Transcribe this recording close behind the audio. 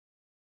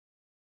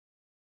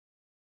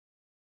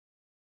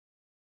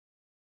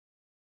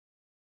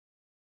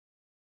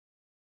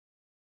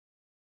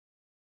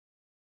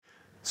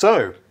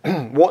So,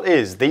 what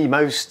is the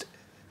most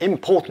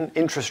important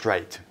interest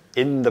rate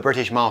in the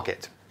British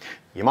market?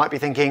 You might be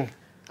thinking,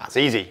 that's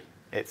easy.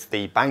 It's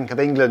the Bank of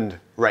England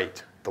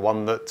rate, the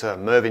one that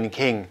Mervyn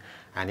King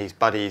and his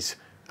buddies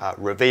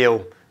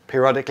reveal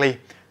periodically,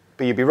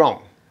 but you'd be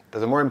wrong.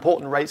 There's a more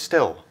important rate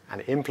still,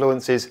 and it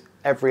influences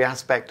every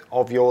aspect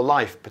of your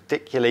life,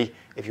 particularly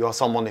if you are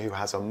someone who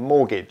has a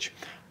mortgage.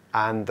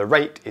 And the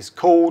rate is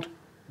called,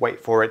 wait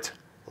for it,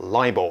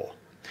 LIBOR.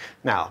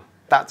 Now,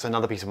 that's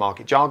another piece of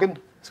market jargon.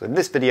 So in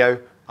this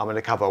video, I'm going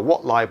to cover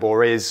what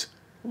LIBOR is,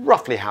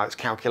 roughly how it's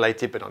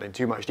calculated, but not in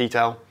too much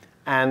detail,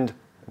 and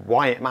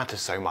why it matters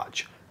so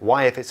much.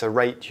 Why, if it's a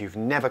rate you've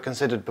never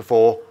considered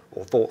before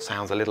or thought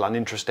sounds a little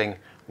uninteresting,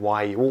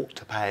 why you ought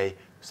to pay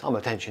some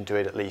attention to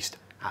it at least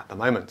at the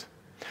moment.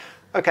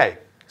 Okay,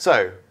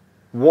 so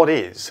what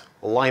is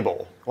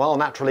LIBOR? Well,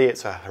 naturally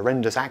it's a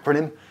horrendous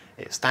acronym.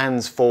 It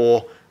stands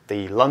for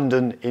the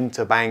London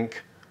Interbank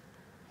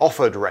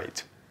Offered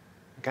Rate.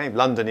 Okay,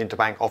 London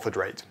Interbank Offered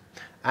Rate.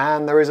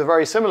 And there is a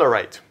very similar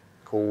rate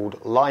called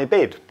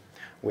LIBID,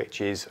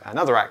 which is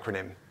another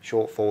acronym,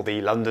 short for the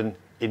London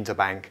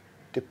Interbank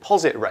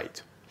Deposit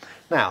Rate.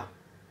 Now,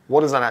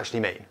 what does that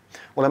actually mean?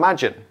 Well,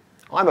 imagine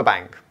I'm a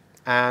bank,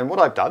 and what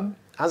I've done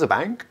as a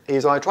bank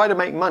is I try to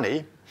make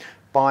money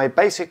by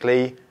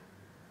basically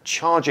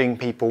charging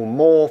people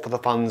more for the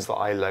funds that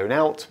I loan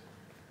out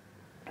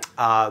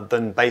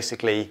than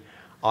basically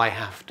I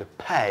have to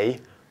pay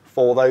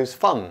for those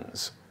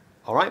funds.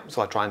 All right,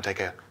 so I try and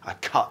take a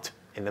cut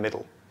in the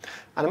middle.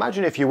 And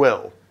imagine, if you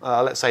will,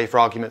 let's say for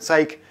argument's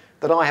sake,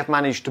 that I have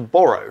managed to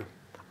borrow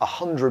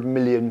 £100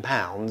 million at,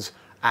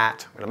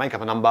 I'm going to make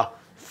up a number,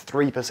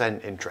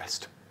 3%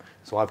 interest.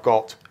 So I've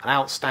got an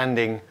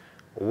outstanding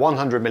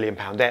 £100 million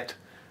debt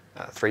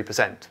at 3%.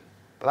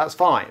 But that's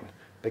fine,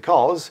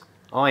 because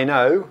I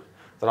know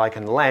that I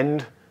can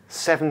lend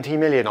 70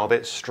 million of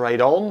it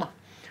straight on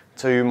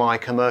to my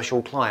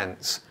commercial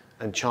clients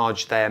and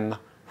charge them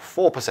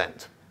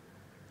 4%.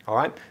 All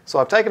right, so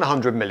I've taken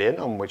 100 million,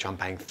 on which I'm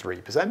paying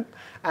 3%, and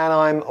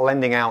I'm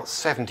lending out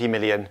 70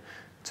 million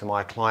to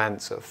my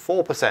clients at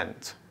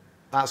 4%.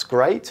 That's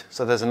great,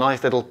 so there's a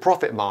nice little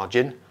profit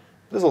margin,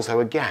 but there's also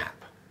a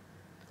gap.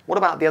 What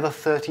about the other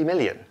 30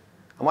 million?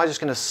 Am I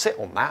just going to sit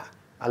on that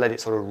and let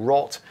it sort of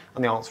rot?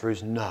 And the answer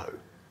is no.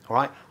 All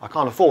right, I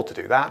can't afford to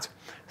do that.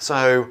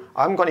 So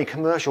I haven't got any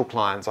commercial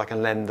clients I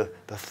can lend the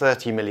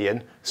 30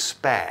 million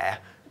spare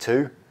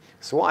to.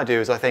 So what I do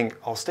is I think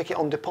I'll stick it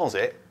on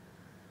deposit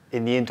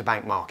in the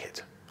interbank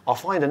market. I'll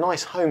find a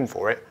nice home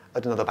for it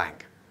at another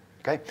bank.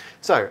 Okay,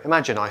 so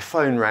imagine I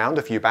phone round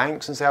a few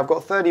banks and say, I've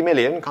got 30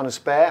 million kind of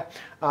spare.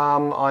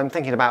 I'm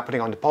thinking about putting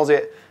on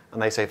deposit,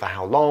 and they say, for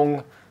how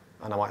long?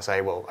 And I might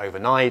say, well,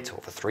 overnight or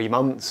for 3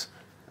 months.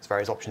 There's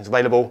various options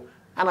available,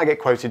 and I get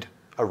quoted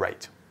a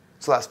rate.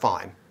 So that's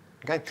fine.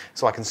 Okay,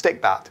 so I can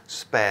stick that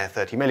spare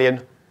 30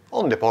 million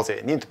on deposit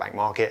in the interbank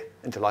market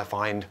until I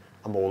find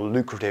a more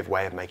lucrative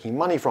way of making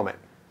money from it.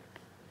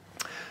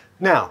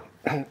 Now,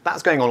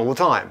 that's going on all the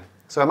time.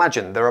 So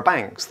imagine there are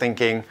banks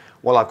thinking,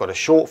 well, I've got a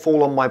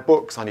shortfall on my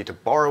books, I need to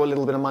borrow a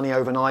little bit of money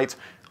overnight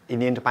in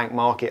the interbank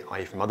market,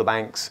 i.e. from other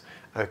banks,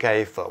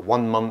 okay, for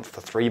 1 month,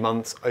 for 3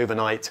 months,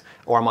 overnight,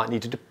 or I might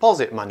need to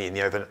deposit money in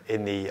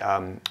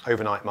the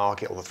overnight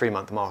market or the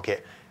 3-month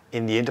market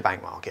in the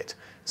interbank market.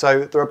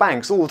 So there are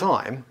banks all the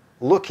time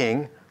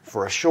looking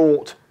for a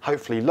short,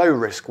 hopefully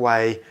low-risk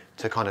way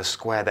to kind of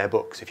square their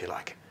books, if you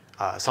like.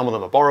 Some of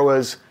them are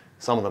borrowers,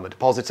 some of them are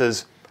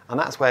depositors, and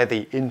that's where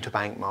the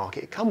interbank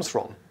market comes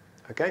from.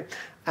 Okay?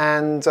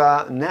 And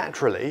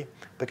naturally,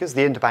 because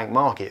the interbank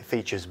market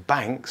features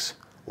banks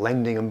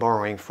lending and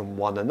borrowing from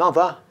one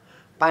another,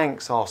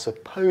 banks are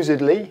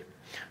supposedly,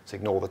 let's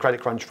ignore the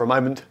credit crunch for a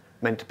moment,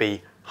 meant to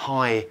be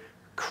high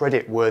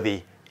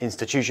credit-worthy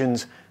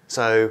institutions,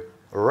 so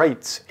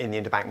rates in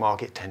the interbank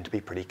market tend to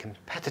be pretty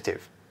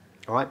competitive.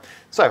 All right?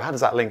 So how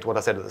does that link to what I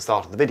said at the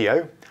start of the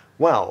video?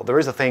 Well, there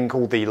is a thing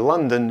called the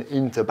London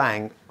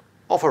Interbank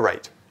Offer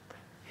Rate.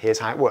 Here's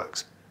how it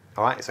works.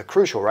 All right, it's a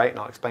crucial rate, and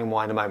I'll explain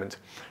why in a moment.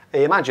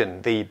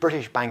 Imagine the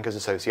British Bankers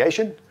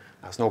Association,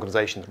 that's an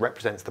organisation that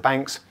represents the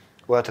banks,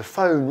 were to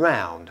phone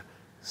round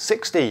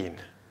 16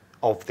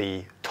 of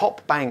the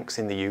top banks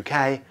in the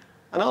UK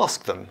and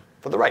ask them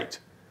for the rate.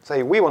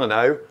 Say, we want to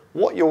know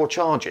what you're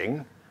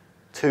charging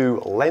to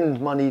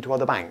lend money to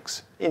other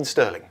banks in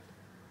sterling.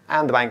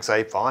 And the banks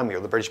say, fine,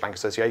 we're the British Bank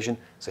Association,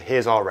 so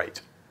here's our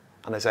rate.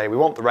 And they say, we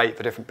want the rate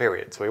for different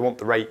periods. So we want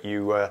the rate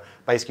you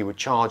basically would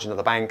charge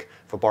another bank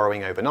for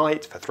borrowing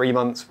overnight, for 3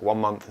 months, for 1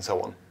 month, and so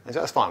on. They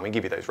say, that's fine, we can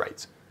give you those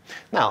rates.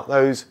 Now,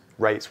 those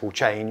rates will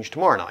change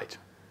tomorrow night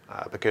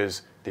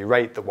because the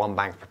rate that one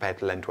bank is prepared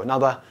to lend to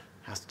another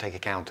has to take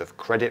account of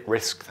credit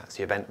risk, that's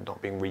the event of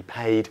not being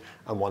repaid,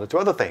 and 1 or 2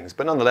 other things.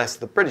 But nonetheless,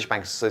 the British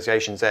Bankers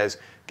Association says,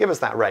 give us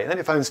that rate. And then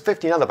it phones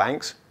 15 other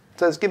banks,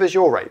 says, give us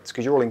your rates,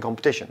 because you're all in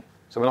competition.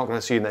 So we're not going to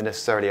assume they're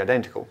necessarily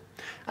identical.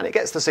 And it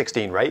gets the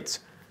 16 rates,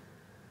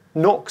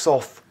 knocks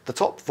off the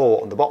top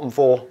 4 and the bottom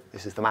 4,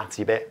 this is the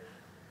mathsy bit,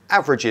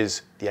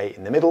 averages the 8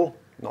 in the middle,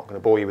 not going to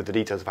bore you with the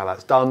details of how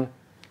that's done,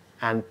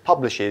 and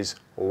publishes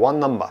one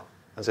number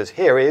and says,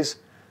 here is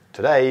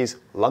today's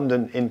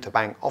London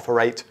interbank offer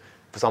rate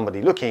for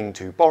somebody looking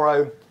to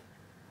borrow,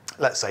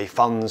 let's say,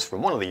 funds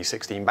from one of these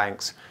 16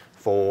 banks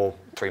for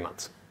 3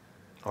 months.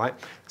 All right.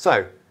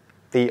 So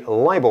the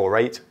LIBOR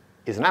rate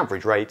is an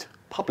average rate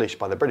published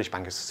by the British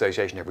Bankers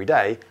Association every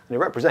day, and it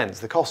represents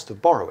the cost of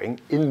borrowing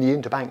in the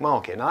interbank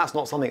market. Now, that's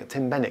not something that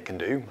Tim Bennett can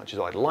do, much as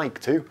I'd like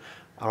to.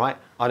 All right,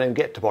 I don't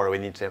get to borrow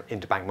in the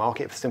interbank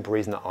market for the simple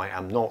reason that I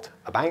am not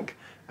a bank.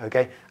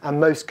 Okay, and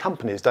most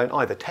companies don't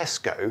either.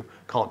 Tesco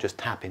can't just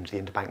tap into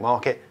the interbank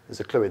market.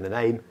 There's a clue in the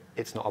name.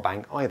 It's not a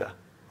bank either.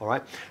 All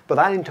right, but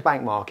that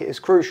interbank market is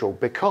crucial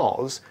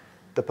because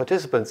the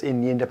participants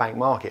in the interbank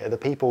market are the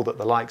people that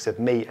the likes of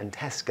me and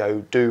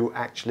Tesco do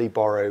actually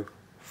borrow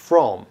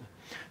from.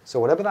 So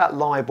whatever that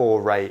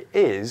LIBOR rate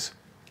is,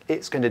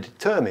 it's going to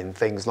determine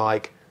things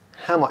like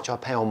how much I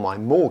pay on my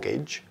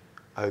mortgage,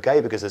 okay,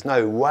 because there's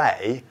no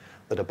way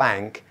that a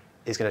bank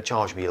is going to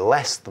charge me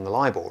less than the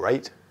LIBOR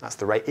rate. That's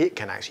the rate it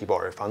can actually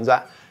borrow funds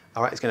at.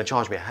 All right, it's going to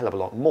charge me a hell of a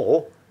lot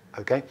more,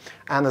 okay?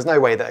 And there's no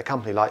way that a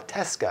company like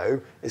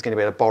Tesco is going to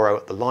be able to borrow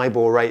at the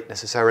LIBOR rate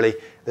necessarily.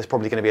 There's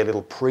probably going to be a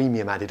little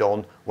premium added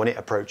on when it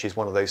approaches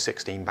one of those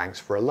 16 banks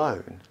for a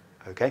loan,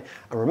 okay?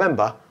 And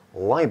remember,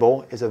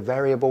 LIBOR is a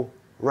variable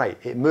rate.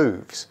 It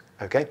moves,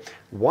 okay?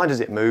 Why does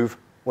it move?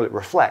 Well, it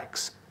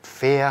reflects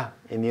fear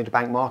in the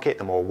interbank market.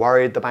 The more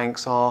worried the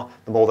banks are,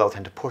 the more they'll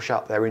tend to push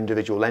up their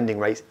individual lending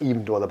rates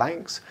even to other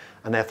banks,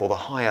 and therefore the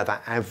higher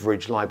that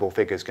average LIBOR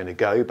figure is going to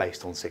go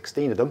based on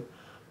 16 of them,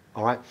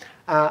 all right?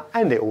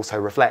 And it also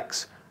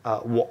reflects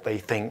what they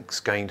think is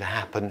going to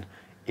happen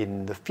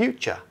in the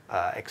future,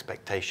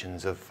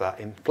 expectations of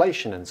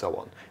inflation and so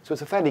on. So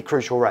it's a fairly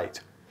crucial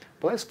rate.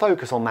 But let's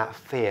focus on that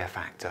fear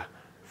factor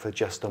for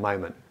just a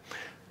moment.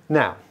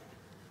 Now,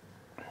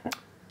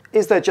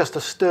 is there just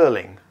a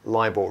sterling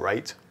LIBOR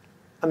rate?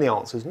 And the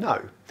answer is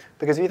no.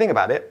 Because if you think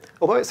about it,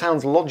 although it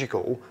sounds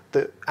logical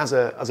that as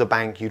a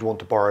bank you'd want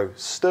to borrow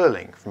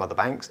sterling from other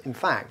banks, in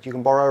fact you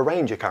can borrow a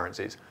range of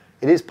currencies.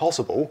 It is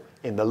possible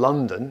in the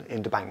London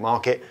interbank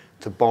market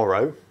to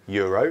borrow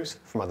euros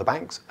from other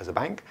banks as a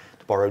bank,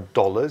 to borrow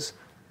dollars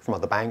from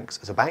other banks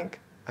as a bank,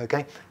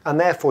 okay? And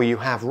therefore you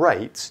have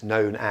rates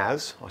known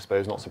as, I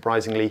suppose not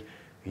surprisingly,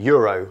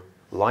 Euro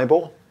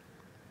LIBOR.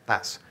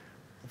 That's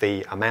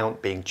the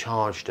amount being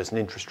charged as an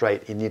interest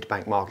rate in the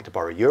interbank market to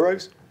borrow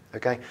euros,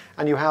 okay?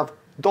 And you have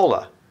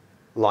dollar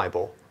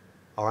LIBOR,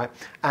 all right?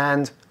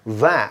 And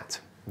that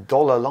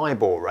dollar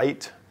LIBOR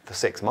rate for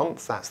 6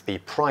 months, that's the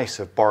price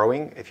of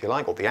borrowing, if you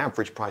like, or the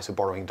average price of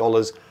borrowing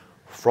dollars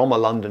from a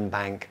London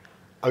bank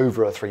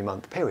over a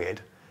 3-month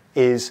period,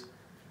 is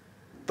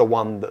the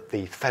one that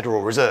the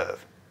Federal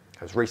Reserve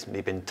has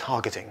recently been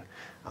targeting.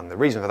 And the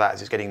reason for that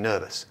is it's getting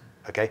nervous,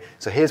 okay?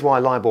 So here's why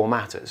LIBOR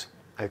matters.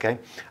 Okay.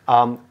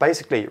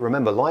 Basically,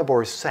 remember,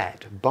 LIBOR is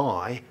set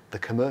by the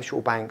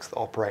commercial banks that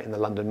operate in the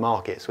London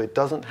market, so it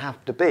doesn't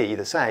have to be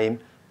the same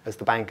as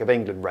the Bank of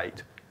England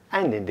rate.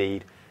 And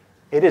indeed,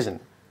 it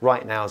isn't.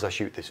 Right now, as I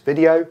shoot this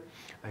video,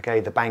 okay,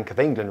 the Bank of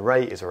England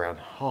rate is around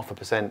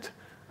 0.5%,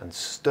 and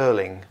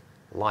sterling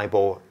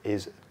LIBOR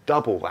is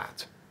double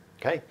that.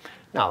 Okay.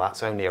 Now,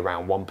 that's only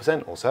around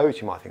 1% or so, so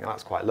you might think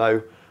that's quite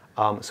low.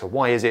 So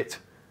why is it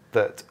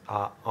that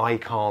I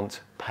can't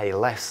pay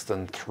less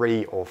than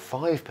 3 or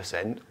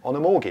 5% on a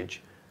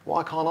mortgage?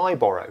 Why can't I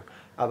borrow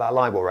at that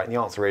LIBOR rate? And the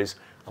answer is,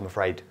 I'm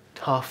afraid,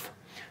 tough.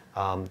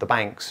 The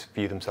banks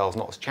view themselves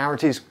not as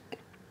charities.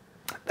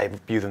 They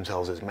view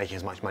themselves as making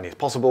as much money as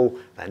possible.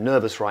 They're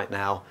nervous right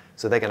now,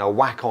 so they're going to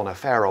whack on a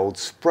fair old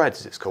spread,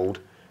 as it's called,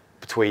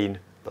 between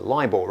the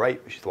LIBOR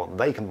rate, which is the one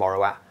they can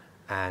borrow at,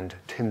 and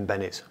Tim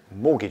Bennett's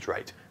mortgage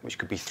rate, which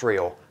could be 3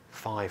 or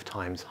 5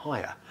 times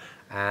higher.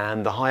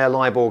 And the higher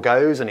LIBOR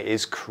goes, and it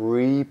is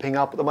creeping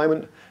up at the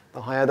moment,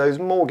 the higher those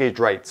mortgage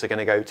rates are going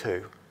to go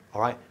too.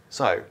 All right.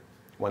 So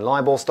when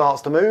LIBOR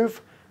starts to move,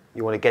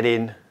 you want to get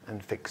in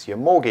and fix your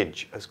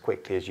mortgage as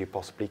quickly as you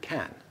possibly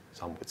can,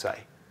 some would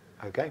say.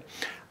 Okay.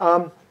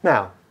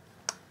 Now,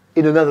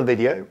 in another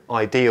video,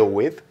 I deal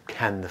with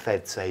can the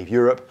Fed save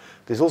Europe.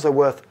 It's also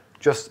worth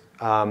just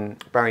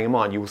bearing in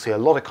mind, you will see a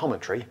lot of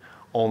commentary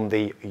on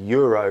the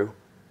euro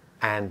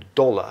and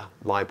dollar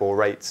LIBOR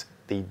rates,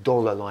 the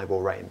dollar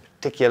LIBOR rate in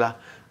particular,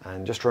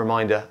 and just a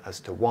reminder as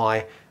to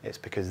why. It's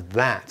because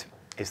that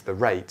is the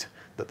rate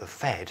that the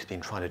Fed has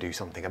been trying to do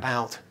something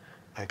about,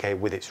 okay,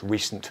 with its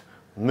recent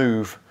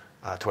move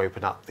to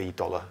open up the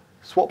dollar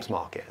swaps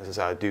market. As I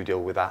say, I do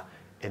deal with that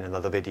in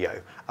another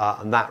video,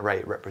 and that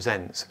rate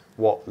represents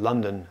what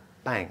London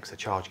banks are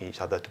charging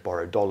each other to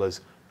borrow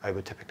dollars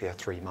over typically a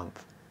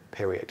 3-month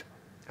period.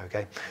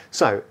 Okay,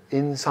 so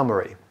in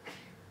summary,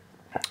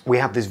 we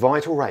have this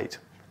vital rate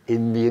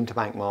in the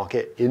interbank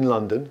market in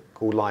London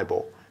called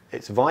LIBOR.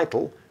 It's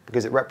vital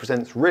because it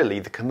represents really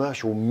the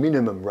commercial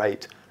minimum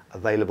rate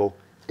available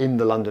in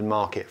the London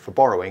market for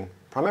borrowing,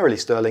 primarily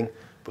sterling,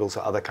 but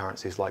also other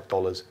currencies like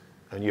dollars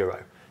and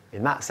euro.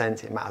 In that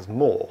sense, it matters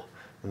more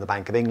than the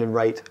Bank of England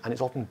rate, and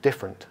it's often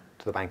different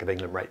to the Bank of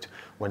England rate.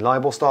 When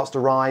LIBOR starts to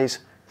rise,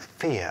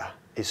 fear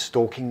is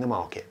stalking the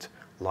market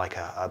like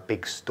a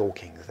big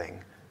stalking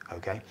thing,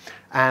 Okay?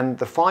 And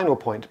the final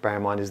point to bear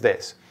in mind is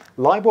this.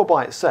 LIBOR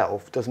by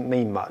itself doesn't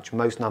mean much.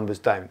 Most numbers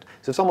don't.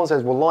 So if someone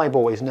says, well,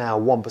 LIBOR is now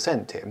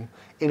 1%, Tim,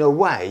 in a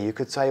way you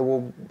could say,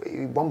 well,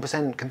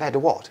 1% compared to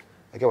what?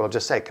 Okay, well, I've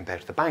just said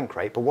compared to the bank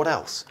rate, but what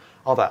else?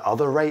 Are there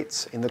other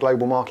rates in the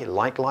global market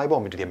like LIBOR? I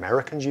mean, do the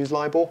Americans use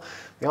LIBOR?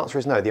 The answer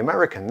is no. The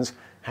Americans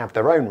have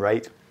their own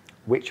rate,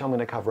 which I'm going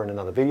to cover in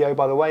another video,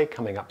 by the way,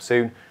 coming up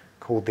soon,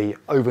 called the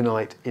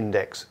overnight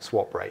index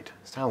swap rate.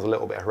 Sounds a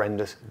little bit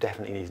horrendous,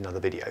 definitely needs another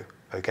video,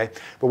 okay?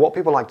 But what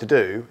people like to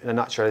do, in a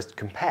nutshell, is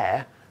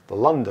compare the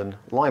London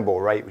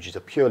LIBOR rate, which is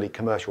a purely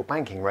commercial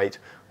banking rate,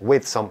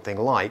 with something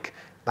like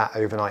that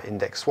overnight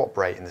index swap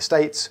rate in the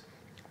States,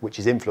 which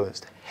is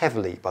influenced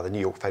heavily by the New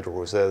York Federal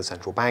Reserve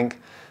Central Bank.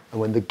 And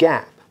when the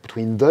gap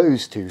between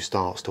those two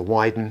starts to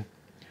widen,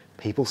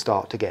 people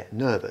start to get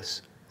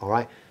nervous, all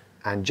right?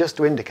 And just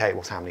to indicate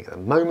what's happening at the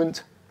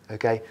moment,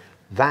 okay,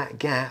 that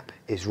gap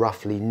is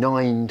roughly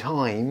 9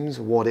 times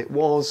what it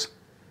was,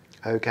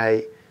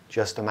 okay,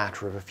 just a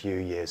matter of a few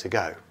years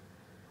ago,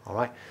 all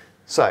right?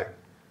 So,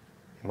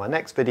 in my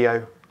next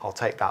video, I'll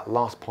take that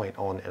last point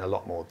on in a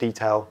lot more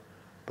detail,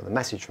 but the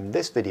message from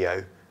this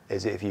video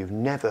is if you've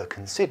never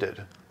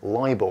considered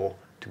LIBOR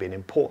to be an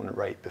important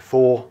rate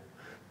before,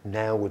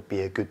 now would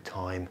be a good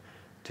time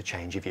to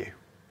change your view.